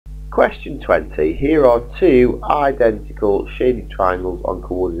Question 20. Here are two identical shaded triangles on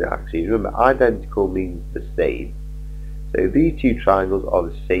coordinate axes. Remember, identical means the same. So these two triangles are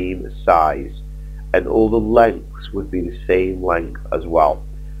the same size, and all the lengths would be the same length as well.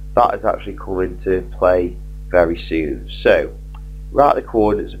 That is actually coming into play very soon. So, write the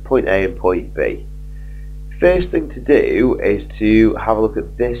coordinates of point A and point B. First thing to do is to have a look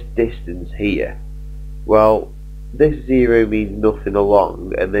at this distance here. Well, this 0 means nothing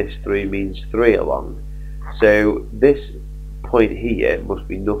along, and this 3 means 3 along. So this point here must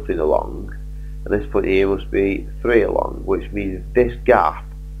be nothing along, and this point here must be 3 along, which means this gap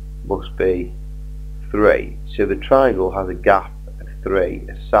must be 3. So the triangle has a gap of 3,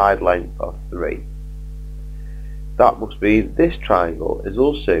 a side length of 3. That must mean this triangle is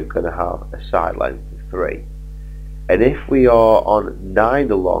also going to have a side length of 3. And if we are on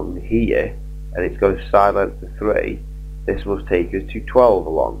 9 along here, and it's got a side length of 3, this must take us to 12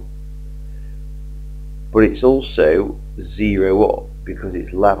 along. But it's also 0 up, because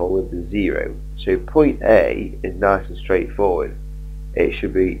it's level with the 0. So point A is nice and straightforward. It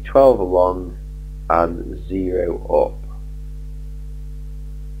should be 12 along and 0 up.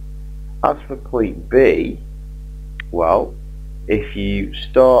 As for point B, well, if you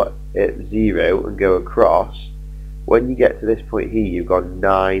start at 0 and go across, when you get to this point here, you've gone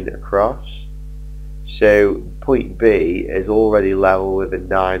 9 across. So point B is already level with a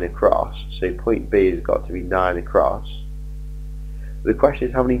 9 across. So point B has got to be 9 across. The question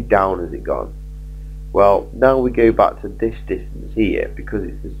is, how many down has it gone? Well, now we go back to this distance here, because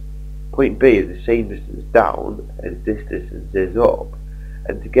it's this, point B is the same distance down as this distance is up.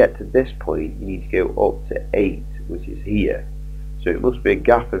 And to get to this point, you need to go up to 8, which is here. So it must be a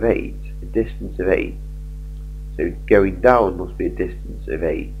gap of 8, a distance of 8. So going down must be a distance of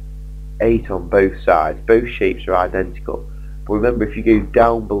 8. 8 on both sides. Both shapes are identical. But remember, if you go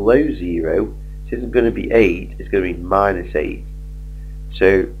down below 0, it isn't going to be 8, it's going to be minus 8.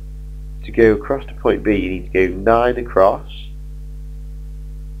 So to go across to point B, you need to go 9 across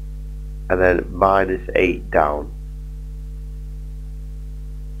and then minus 8 down.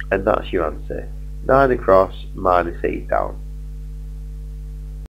 And that's your answer. 9 across, minus 8 down.